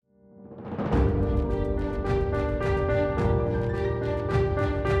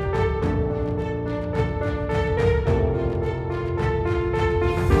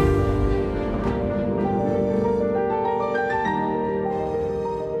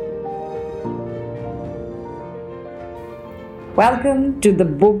Welcome to the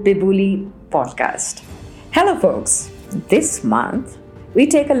Book Bibuli podcast. Hello, folks. This month, we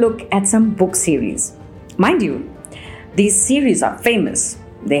take a look at some book series. Mind you, these series are famous.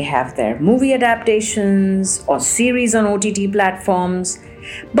 They have their movie adaptations or series on OTT platforms,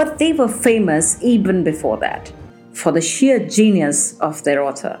 but they were famous even before that for the sheer genius of their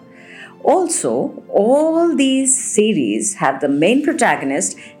author. Also, all these series have the main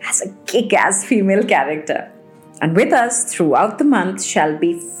protagonist as a kick-ass female character. And with us throughout the month shall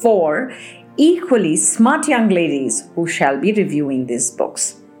be 4 equally smart young ladies who shall be reviewing these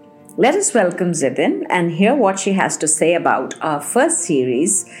books. Let us welcome Zitin and hear what she has to say about our first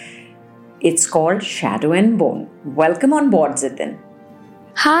series. It's called Shadow and Bone. Welcome on board, Zitin.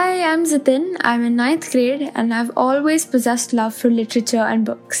 Hi, I'm Zitin. I'm in 9th grade and I've always possessed love for literature and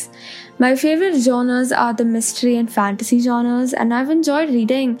books. My favorite genres are the mystery and fantasy genres, and I've enjoyed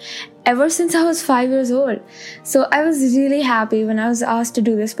reading ever since I was 5 years old. So I was really happy when I was asked to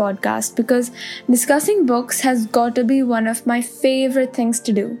do this podcast because discussing books has got to be one of my favorite things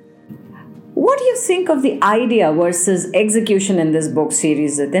to do. What do you think of the idea versus execution in this book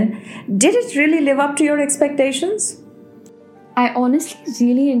series, Zitin? Did it really live up to your expectations? I honestly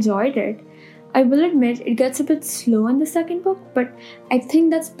really enjoyed it. I will admit it gets a bit slow in the second book, but I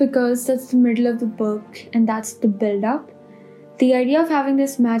think that's because that's the middle of the book and that's the build-up. The idea of having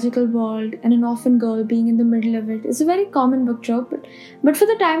this magical world and an orphan girl being in the middle of it is a very common book trope, but for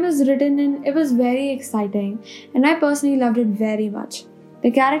the time it was written in, it was very exciting, and I personally loved it very much.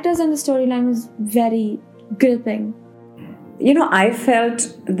 The characters and the storyline was very gripping. I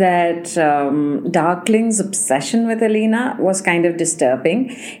felt that Darkling's obsession with Alina was kind of disturbing,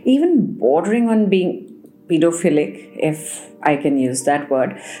 even bordering on being pedophilic, if I can use that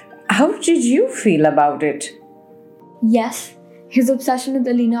word. How did you feel about it? Yes, his obsession with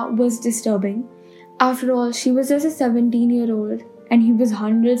Alina was disturbing. After all, she was just a 17-year-old and he was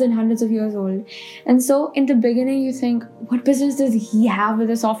hundreds and hundreds of years old. And so in the beginning you think, what business does he have with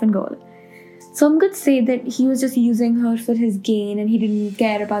this orphan girl? Some could say that he was just using her for his gain and he didn't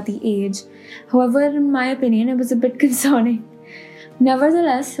care about the age. However, in my opinion, it was a bit concerning.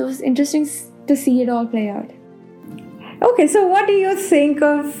 Nevertheless, it was interesting to see it all play out. Okay, so what do you think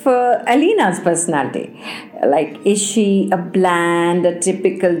of Alina's personality? Like, is she a bland, a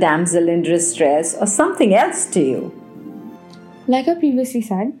typical damsel in distress, or something else to you? Like I previously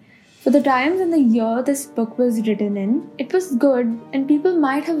said, for the times and the year this book was written in, it was good and people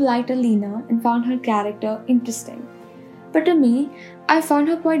might have liked Alina and found her character interesting. But to me, I found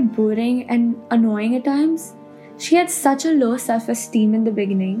her quite boring and annoying at times. She had such a low self-esteem in the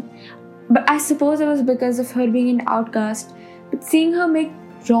beginning, but I suppose it was because of her being an outcast, but seeing her make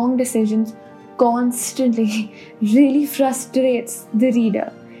wrong decisions constantly really frustrates the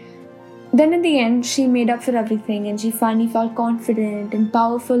reader. Then in the end, she made up for everything and she finally felt confident and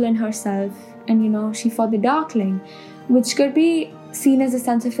powerful in herself. And she fought the Darkling, which could be seen as a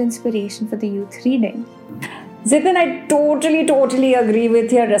sense of inspiration for the youth reading. Zitin, I totally agree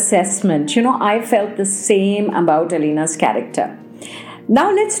with your assessment. I felt the same about Alina's character.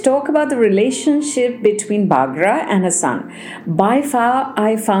 Now let's talk about the relationship between Baghra and her son. By far,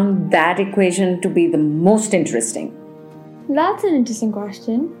 I found that equation to be the most interesting. That's an interesting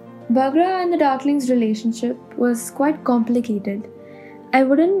question. Baghra and the Darkling's relationship was quite complicated. I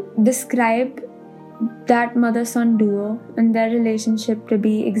wouldn't describe that mother-son duo and their relationship to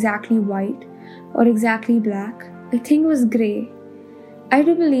be exactly white or exactly black. I think it was grey. I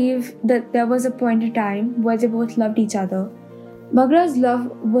do believe that there was a point in time where they both loved each other. Baghra's love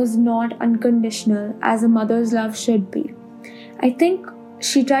was not unconditional as a mother's love should be. I think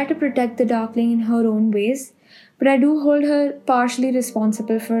she tried to protect the Darkling in her own ways, but I do hold her partially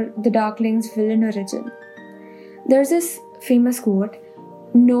responsible for the Darkling's villain origin. There's this famous quote,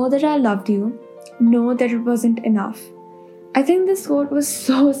 "Know that I loved you, know that it wasn't enough." I think this quote was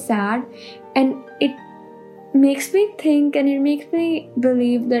so sad and it makes me think and it makes me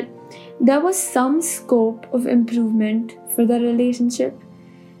believe that there was some scope of improvement for the relationship.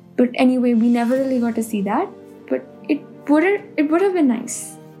 But anyway, we never really got to see that, but it would have been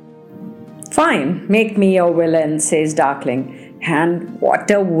nice. Fine, make me your villain, says Darkling. And what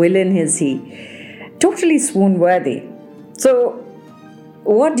a villain is he. Totally swoon-worthy. So,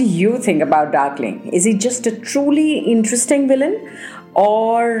 what do you think about Darkling? Is he just a truly interesting villain?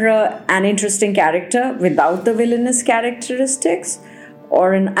 Or an interesting character without the villainous characteristics?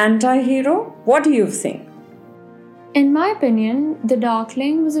 Or an anti-hero? What do you think? In my opinion, the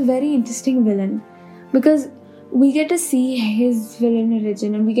Darkling was a very interesting villain because we get to see his villain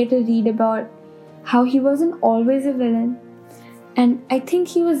origin and we get to read about how he wasn't always a villain. And I think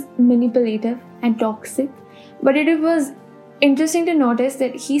he was manipulative and toxic, but it was interesting to notice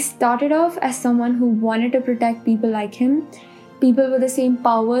that he started off as someone who wanted to protect people like him, people with the same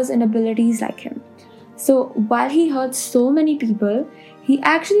powers and abilities like him. So while he hurt so many people, he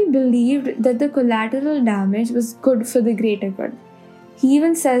actually believed that the collateral damage was good for the greater good. He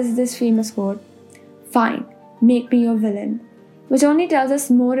even says this famous quote, "Fine, make me your villain," which only tells us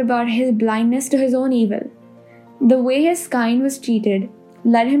more about his blindness to his own evil. The way his kind was treated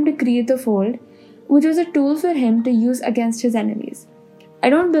led him to create the Fold, which was a tool for him to use against his enemies. I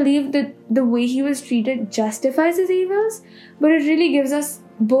don't believe that the way he was treated justifies his evils, but it really gives us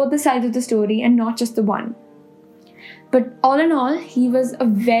both the sides of the story and not just the one. But all in all, he was a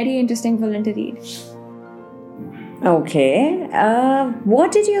very interesting villain to read. Okay.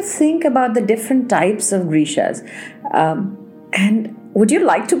 What did you think about the different types of Grishas? And would you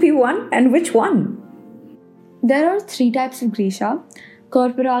like to be one? And which one? There are 3 types of Grisha: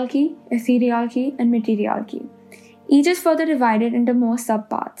 corporalky, etherealky, and materialky. Each is further divided into more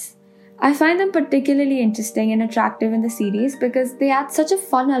subparts. I find them particularly interesting and attractive in the series because they add such a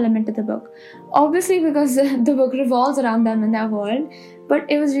fun element to the book. Obviously, because the book revolves around them and their world, but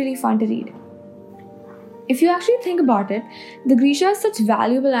it was really fun to read. If you actually think about it, the Grisha are such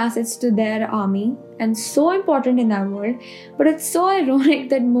valuable assets to their army and so important in their world, but it's so ironic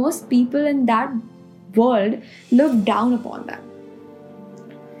that most people in that world look down upon them.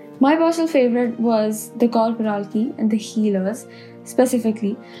 My personal favorite was the corporalky and the healers,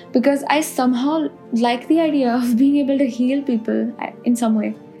 specifically because I somehow like the idea of being able to heal people in some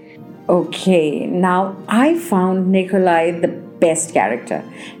way. Okay, now I found Nikolai the best character.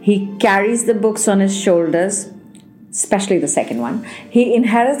 He carries the books on his shoulders, especially the second one. He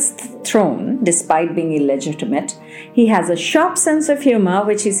inherits the throne despite being illegitimate. He has a sharp sense of humor,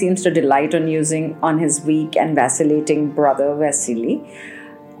 which he seems to delight on using on his weak and vacillating brother Vasily.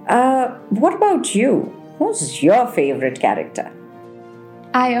 What about you? Who's your favorite character?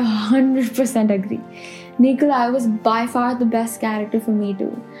 I 100% agree. Nikolai was by far the best character for me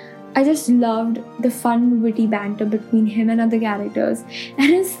too. I just loved the fun, witty banter between him and other characters, and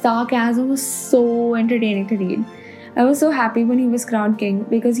his sarcasm was so entertaining to read. I was so happy when he was crowned king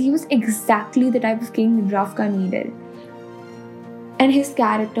because he was exactly the type of king Ravka needed. And his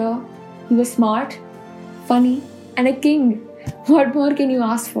character, he was smart, funny, and a king. What more can you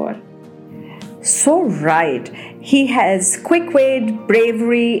ask for? So right. He has quick wit,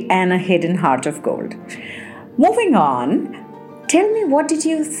 bravery, and a hidden heart of gold. Moving on, tell me, what did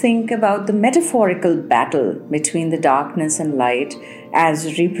you think about the metaphorical battle between the darkness and light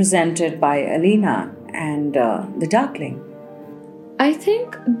as represented by Alina and the Darkling? I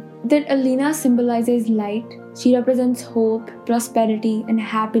think that Alina symbolizes light. She represents hope, prosperity, and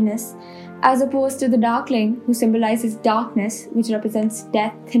happiness, as opposed to the Darkling, who symbolizes darkness, which represents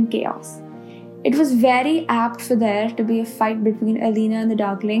death and chaos. It was very apt for there to be a fight between Alina and the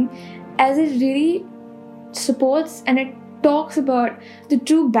Darkling, as it really supports and it talks about the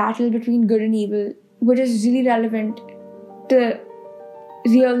true battle between good and evil, which is really relevant to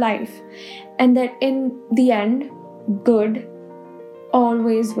real life, and that in the end, good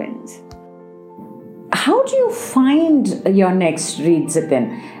always wins. How do you find your next read,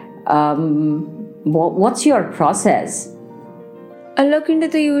 Zitin? What's your process? A look into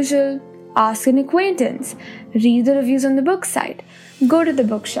the usual, ask an acquaintance, read the reviews on the book site, go to the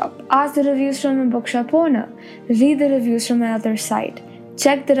bookshop, ask the reviews from a bookshop owner, read the reviews from another site,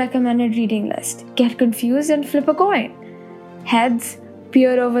 check the recommended reading list, get confused and flip a coin. Heads,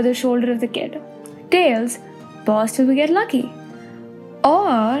 peer over the shoulder of the kid. Tails, pause till we get lucky.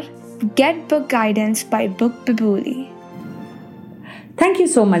 Or get book guidance by Book Bibuli. Thank you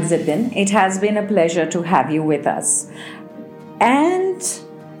so much, Zitin. It has been a pleasure to have you with us. And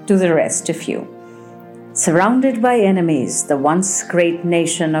to the rest of you. Surrounded by enemies, the once great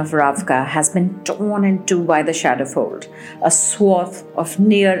nation of Ravka has been torn in two by the Shadowfold, a swath of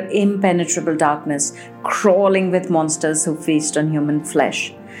near impenetrable darkness crawling with monsters who feast on human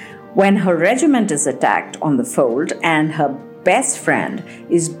flesh. When her regiment is attacked on the fold and her best friend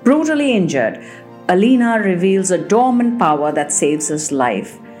is brutally injured, Alina reveals a dormant power that saves his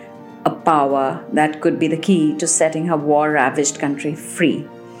life, a power that could be the key to setting her war-ravaged country free.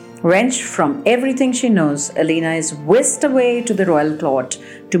 Wrenched from everything she knows, Alina is whisked away to the royal court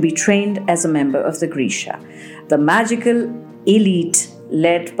to be trained as a member of the Grisha, the magical elite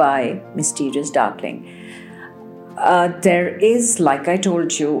led by mysterious Darkling. There is, like I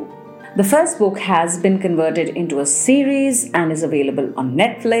told you, the first book has been converted into a series and is available on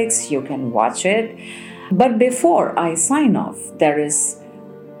Netflix. You can watch it. But before I sign off,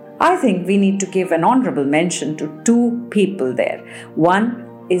 I think we need to give an honorable mention to two people there. One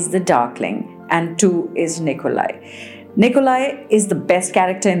is the Darkling and two is Nikolai. Nikolai is the best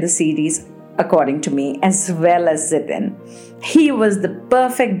character in the series, according to me, as well as Zitin. He was the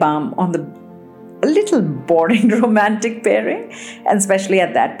perfect balm on the a little boring romantic pairing, and especially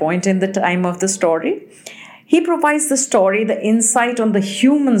at that point in the time of the story. He provides the story the insight on the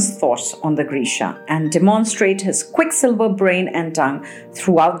human's thoughts on the Grisha and demonstrate his quicksilver brain and tongue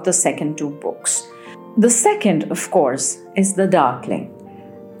throughout the second two books. The second, of course, is The Darkling.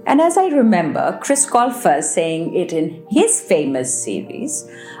 And as I remember Chris Colfer saying it in his famous series,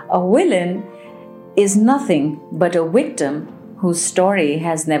 a villain is nothing but a victim whose story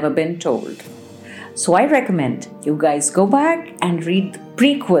has never been told. So I recommend you guys go back and read the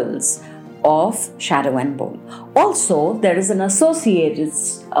prequels of Shadow and Bone. Also, there is an associated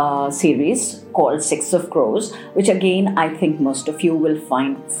series called Six of Crows, which again I think most of you will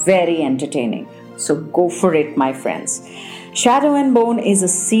find very entertaining. So go for it, my friends. Shadow and Bone is a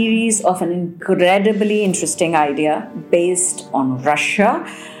series of an incredibly interesting idea based on Russia,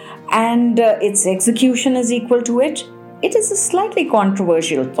 and its execution is equal to it. It is a slightly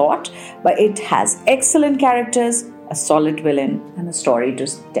controversial thought, but it has excellent characters, a solid villain, and a story to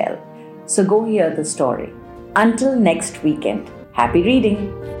tell. So go hear the story. Until next weekend, happy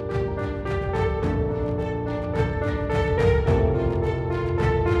reading!